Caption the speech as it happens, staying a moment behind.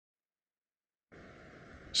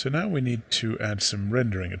So now we need to add some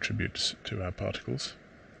rendering attributes to our particles,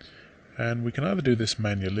 and we can either do this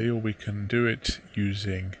manually or we can do it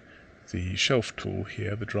using the shelf tool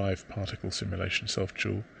here, the Drive Particle Simulation Shelf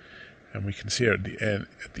tool. And we can see here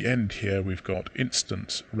at the end here we've got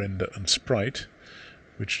Instance, Render and Sprite,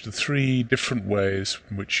 which are the three different ways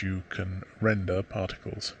in which you can render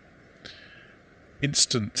particles.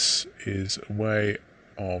 Instance is a way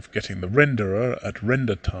of getting the renderer at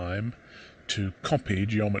render time to copy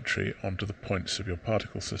geometry onto the points of your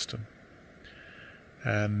particle system.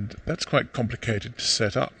 And that's quite complicated to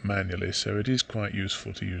set up manually, so it is quite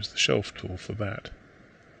useful to use the shelf tool for that.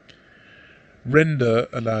 Render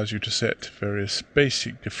allows you to set various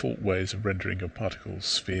basic default ways of rendering your particles,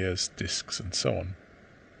 spheres, disks and so on.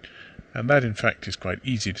 And that in fact is quite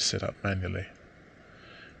easy to set up manually,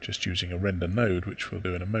 just using a render node, which we'll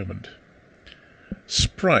do in a moment.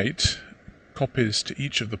 Sprite copies to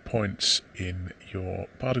each of the points in your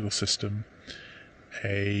particle system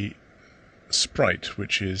a sprite,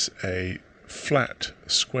 which is a flat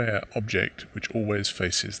square object which always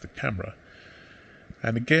faces the camera.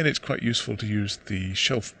 And again, it's quite useful to use the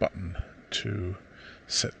shelf button to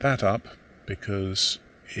set that up, because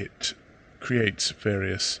it creates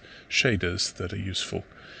various shaders that are useful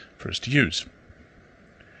for us to use.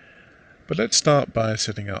 But let's start by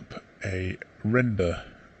setting up a render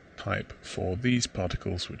type for these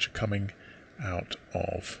particles which are coming out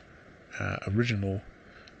of our original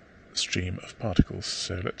stream of particles.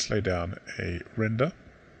 So let's lay down a render,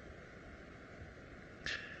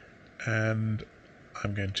 and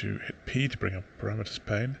I'm going to hit P to bring up parameters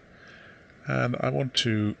pane, and I want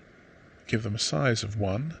to give them a size of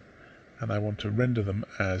 1, and I want to render them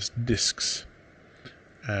as disks,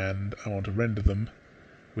 and I want to render them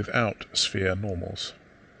without sphere normals.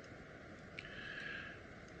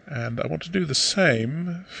 And I want to do the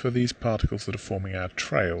same for these particles that are forming our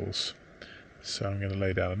trails. So I'm going to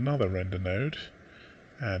lay down another render node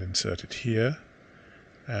and insert it here,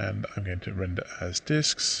 and I'm going to render as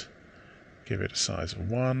disks, give it a size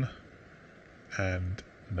of 1 and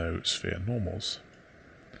no sphere normals.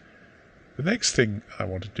 The next thing I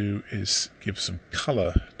want to do is give some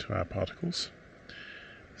color to our particles.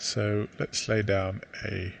 So let's lay down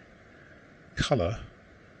a color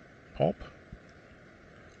pop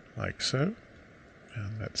like so,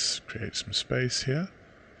 and let's create some space here.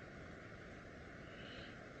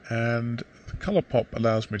 And the color pop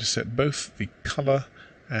allows me to set both the color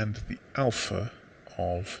and the alpha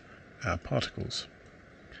of our particles.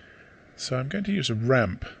 So I'm going to use a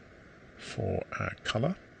ramp for our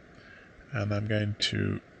color, and I'm going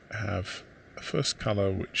to have a first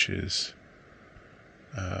color which is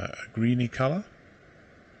a greeny color,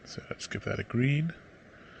 so let's give that a green,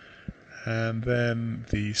 and then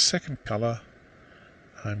the second color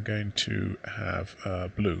I'm going to have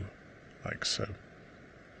blue, like so.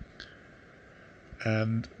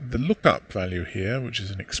 And the lookup value here, which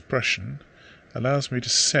is an expression, allows me to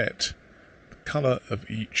set the color of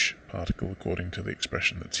each particle according to the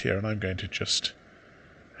expression that's here, and I'm going to just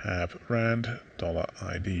have rand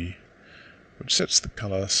 $ID, which sets the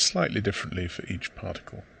color slightly differently for each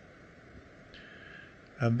particle.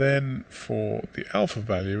 And then for the alpha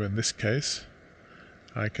value, in this case,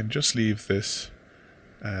 I can just leave this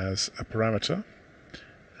as a parameter,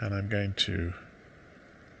 and I'm going to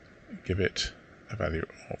give it a value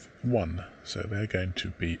of 1, so they're going to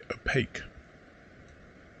be opaque.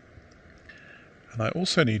 And I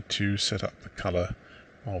also need to set up the color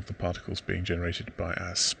of the particles being generated by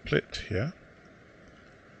our split here,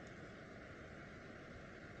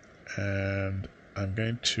 and I'm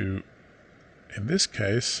going to, in this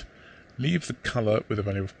case, leave the color with a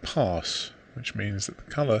value of pass, which means that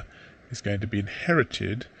the color is going to be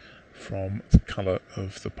inherited from the color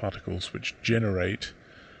of the particles which generate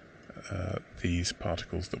these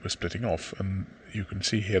particles that we're splitting off. And you can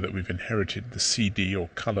see here that we've inherited the CD or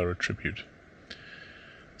color attribute.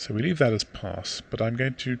 So we leave that as pass, but I'm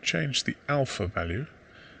going to change the alpha value,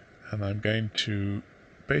 and I'm going to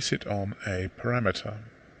base it on a parameter.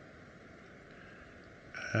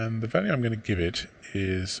 And the value I'm going to give it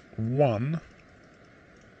is 1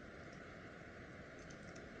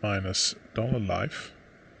 minus $life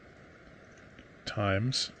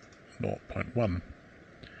times 0.1.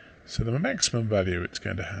 So the maximum value it's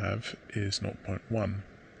going to have is 0.1.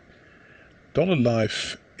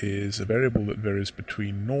 $life is a variable that varies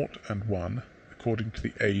between 0 and 1 according to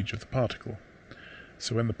the age of the particle.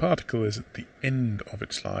 So when the particle is at the end of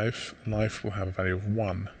its life, life will have a value of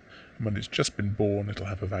 1. And when it's just been born, it'll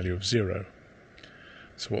have a value of 0.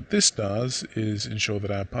 So what this does is ensure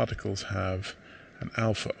that our particles have an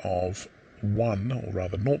alpha of 1, or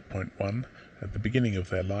rather 0.1, at the beginning of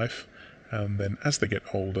their life, and then as they get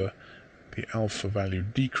older, the alpha value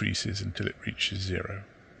decreases until it reaches 0.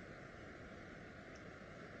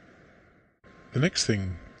 The next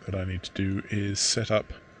thing that I need to do is set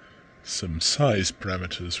up some size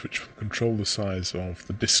parameters which will control the size of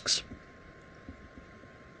the disks.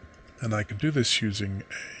 And I can do this using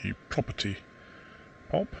a property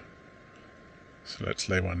pop. So let's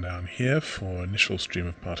lay one down here for initial stream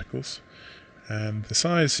of particles. And the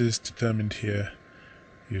size is determined here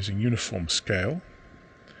using uniform scale.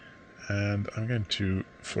 And I'm going to,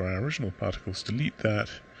 for our original particles, delete that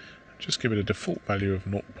and just give it a default value of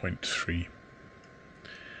 0.3.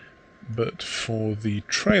 But for the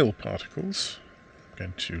trail particles, I'm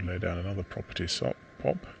going to lay down another property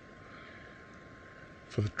pop.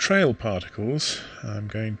 For the trail particles, I'm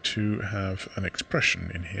going to have an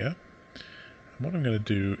expression in here. And what I'm going to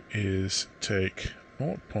do is take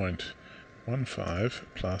 0.15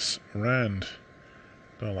 plus rand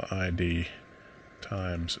 $id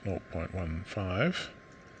times 0.15.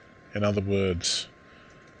 In other words,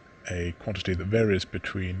 a quantity that varies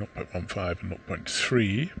between 0.15 and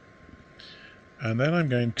 0.3. And then I'm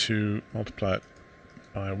going to multiply it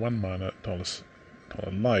by 1 minus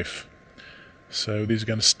 $life. So these are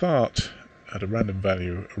going to start at a random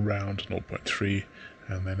value around 0.3,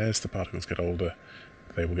 and then as the particles get older,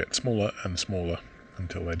 they will get smaller and smaller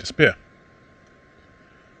until they disappear.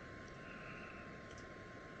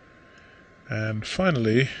 And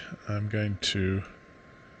finally, I'm going to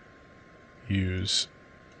use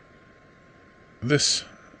this.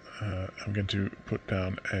 I'm going to put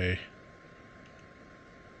down a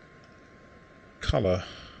color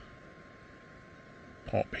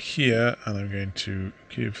pop here, and I'm going to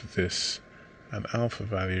give this an alpha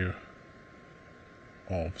value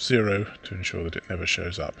of 0 to ensure that it never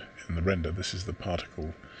shows up in the render. This is the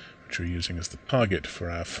particle which we're using as the target for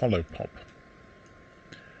our follow pop.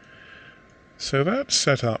 So that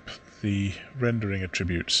set up the rendering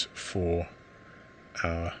attributes for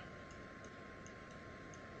our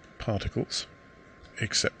particles,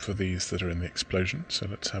 except for these that are in the explosion. So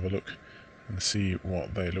let's have a look and see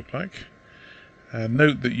what they look like. And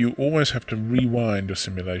note that you always have to rewind your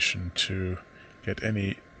simulation to get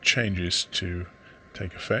any changes to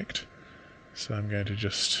take effect. So I'm going to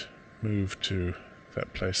just move to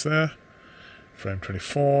that place there, frame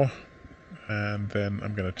 24, and then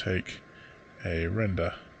I'm going to take a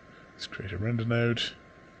render. Let's create a render node,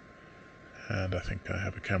 and I think I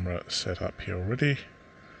have a camera set up here already.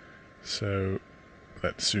 So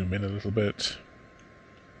let's zoom in a little bit,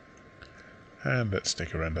 and let's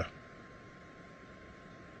take a render.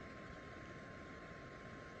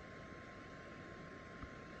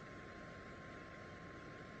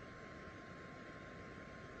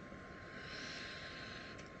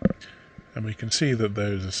 And we can see that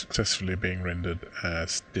those are successfully being rendered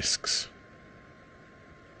as disks.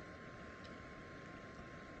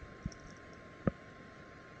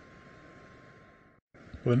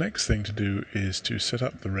 Well, the next thing to do is to set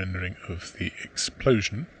up the rendering of the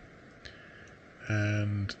explosion.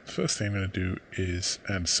 And the first thing I'm going to do is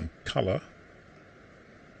add some color.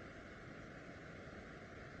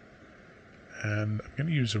 And I'm going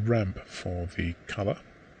to use a ramp for the color.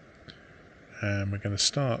 And we're going to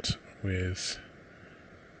start with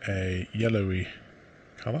a yellowy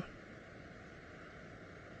color.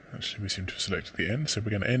 Actually, we seem to have selected the end, so we're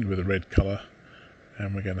going to end with a red color,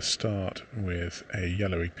 and we're going to start with a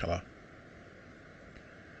yellowy color.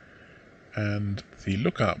 And the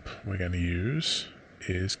lookup we're going to use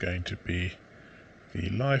is going to be the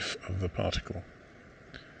life of the particle.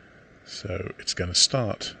 So it's going to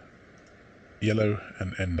start yellow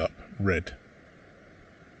and end up red.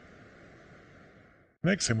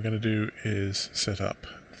 Next thing we're going to do is set up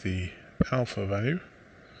the alpha value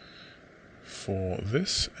for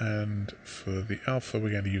this, and for the alpha we're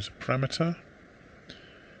going to use a parameter,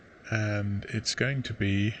 and it's going to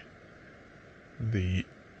be the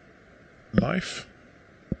life,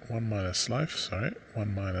 1 minus life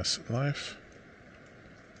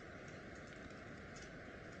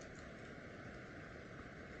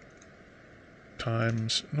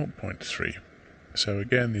times 0.3. So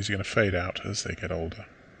again, these are going to fade out as they get older.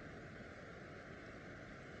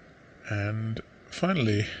 And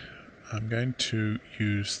finally, I'm going to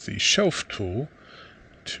use the shelf tool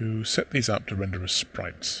to set these up to render as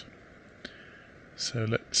sprites. So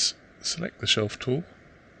let's select the shelf tool,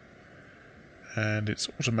 and it's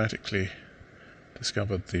automatically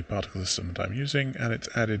discovered the particle system that I'm using, and it's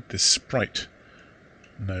added this sprite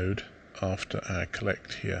node after our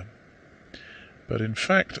collect here. But in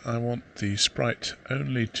fact, I want the sprite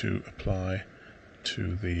only to apply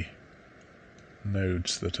to the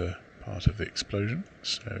nodes that are part of the explosion.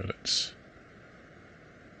 So let's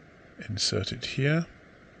insert it here,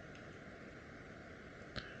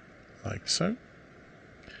 like so.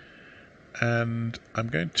 And I'm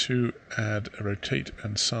going to add a rotate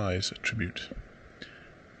and size attribute.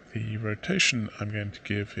 The rotation I'm going to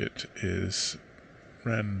give it is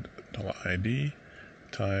rand$id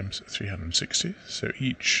times 360, so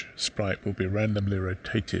each sprite will be randomly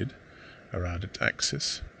rotated around its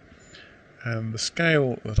axis. And the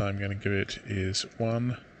scale that I'm going to give it is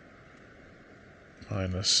 1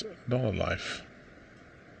 minus $life.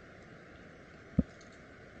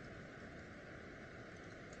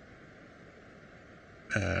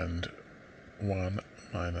 And 1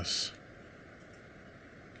 minus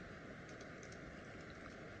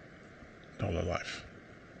 $life.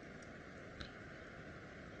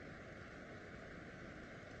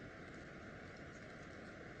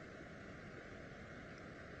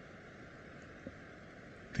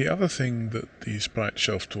 The other thing that the Sprite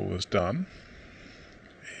Shelf tool has done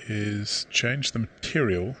is change the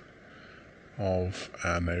material of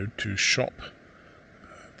our node to shop,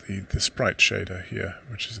 the sprite shader here,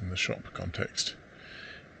 which is in the shop context.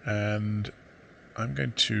 And I'm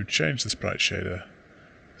going to change the sprite shader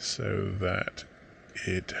so that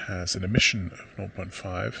it has an emission of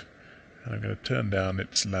 0.5, and I'm going to turn down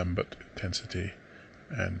its Lambert intensity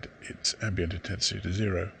and its ambient intensity to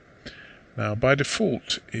 0. Now by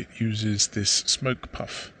default it uses this smoke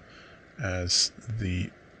puff as the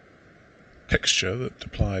texture that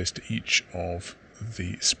applies to each of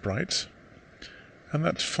the sprites, and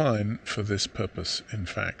that's fine for this purpose in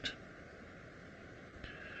fact.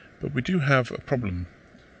 But we do have a problem,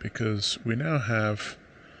 because we now have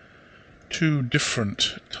two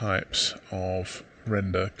different types of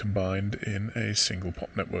render combined in a single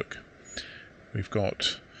pop network. We've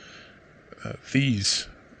got these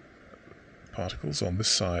particles on this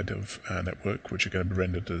side of our network which are going to be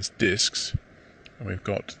rendered as disks, and we've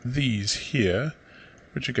got these here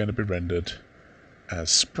which are going to be rendered as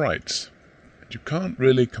sprites. And you can't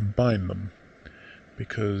really combine them,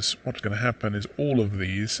 because what's going to happen is all of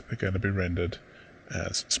these are going to be rendered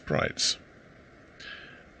as sprites.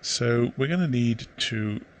 So we're going to need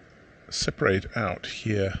to separate out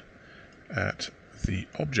here at the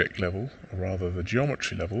object level, or rather the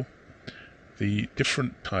geometry level, the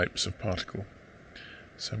different types of particle.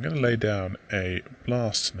 So I'm going to lay down a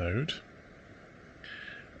blast node,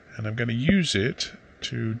 and I'm going to use it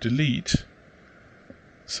to delete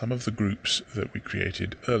some of the groups that we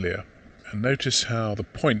created earlier. And notice how the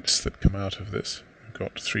points that come out of this, we've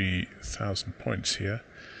got 3,000 points here,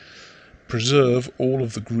 preserve all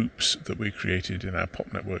of the groups that we created in our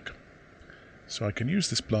pop network. So I can use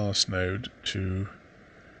this blast node to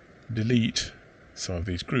delete some of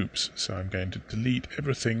these groups. So I'm going to delete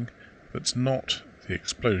everything that's not the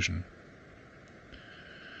explosion.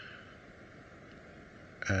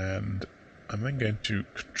 And I'm then going to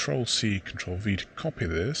Control-C, Control-V to copy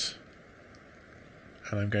this,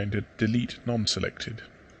 and I'm going to delete non-selected.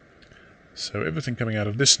 So everything coming out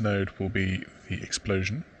of this node will be the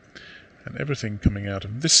explosion, and everything coming out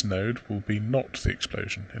of this node will be not the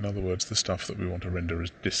explosion, in other words the stuff that we want to render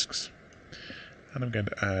as disks. And I'm going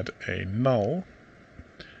to add a null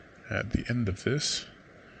at the end of this,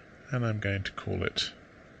 and I'm going to call it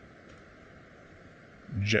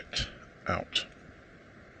jet out.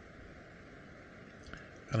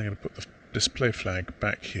 And I'm going to put the display flag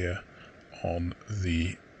back here on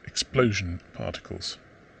the explosion particles.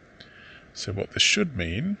 So what this should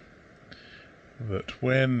mean, that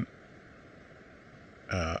when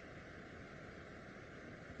our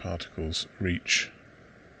particles reach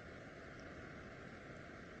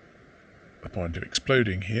the point of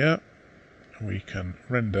exploding here, we can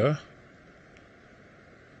render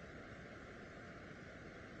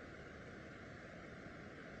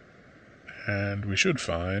and we should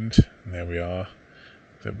find, and there we are,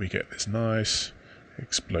 that we get this nice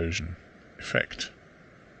explosion effect.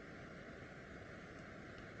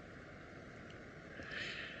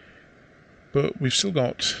 But we've still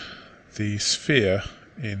got the sphere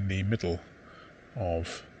in the middle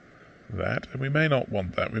of that, and we may not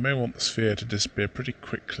want that. We may want the sphere to disappear pretty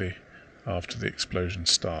quickly after the explosion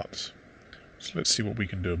starts. So let's see what we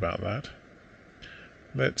can do about that.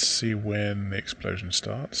 Let's see when the explosion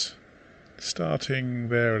starts. Starting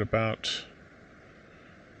there at about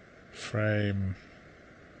frame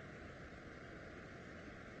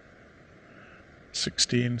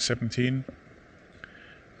 16, 17.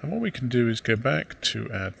 And what we can do is go back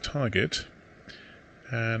to our target,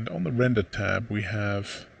 and on the render tab we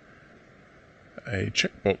have a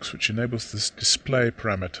checkbox which enables this display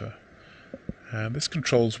parameter, And this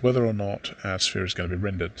controls whether or not our sphere is going to be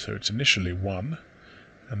rendered. So it's initially 1,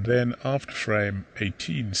 and then after frame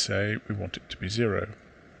 18, say, we want it to be 0.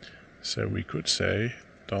 So we could say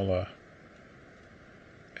 $FF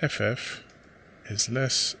is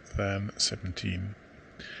less than 17.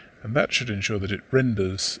 And that should ensure that it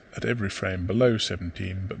renders at every frame below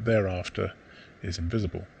 17, but thereafter is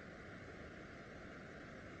invisible.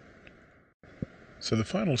 So the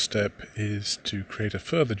final step is to create a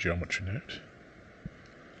further geometry node,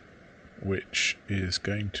 which is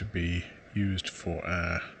going to be used for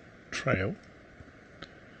our trail,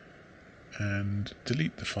 and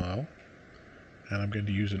delete the file, and I'm going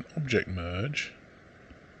to use an object merge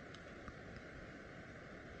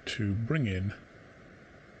to bring in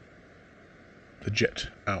the jet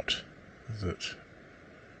out that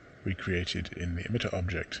we created in the emitter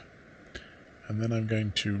object. And then I'm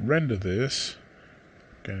going to render this.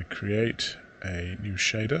 I'm going to create a new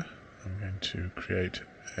shader. I'm going to create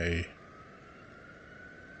a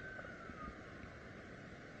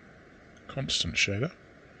constant shader,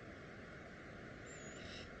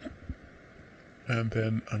 and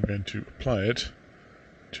then I'm going to apply it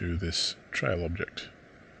to this trail object.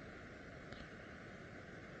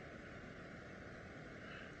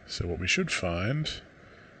 So what we should find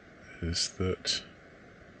is that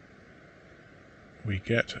we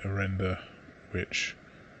get a render which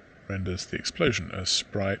renders the explosion as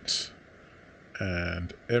sprites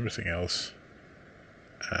and everything else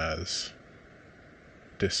as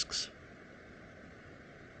disks.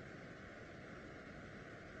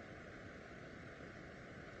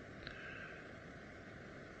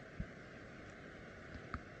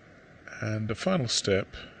 And the final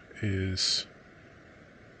step is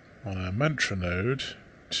on our mantra node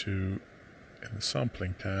to, in the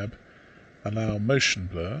sampling tab, allow motion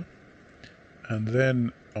blur, and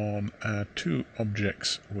then on our two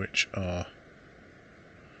objects which are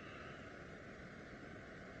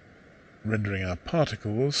rendering our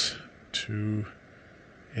particles, to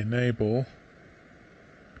enable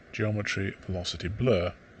geometry velocity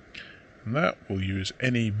blur. And that will use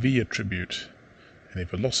any V attribute, any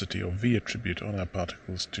velocity or V attribute on our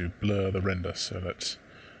particles to blur the render. So let's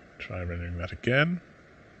try rendering that again.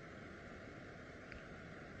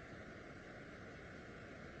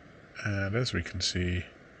 And as we can see,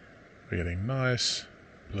 we're getting nice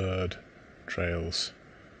blurred trails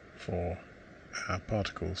for our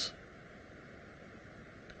particles.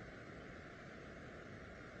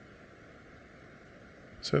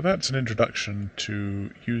 So that's an introduction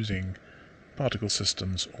to using particle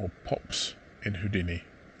systems, or POPs, in Houdini.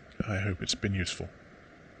 I hope it's been useful.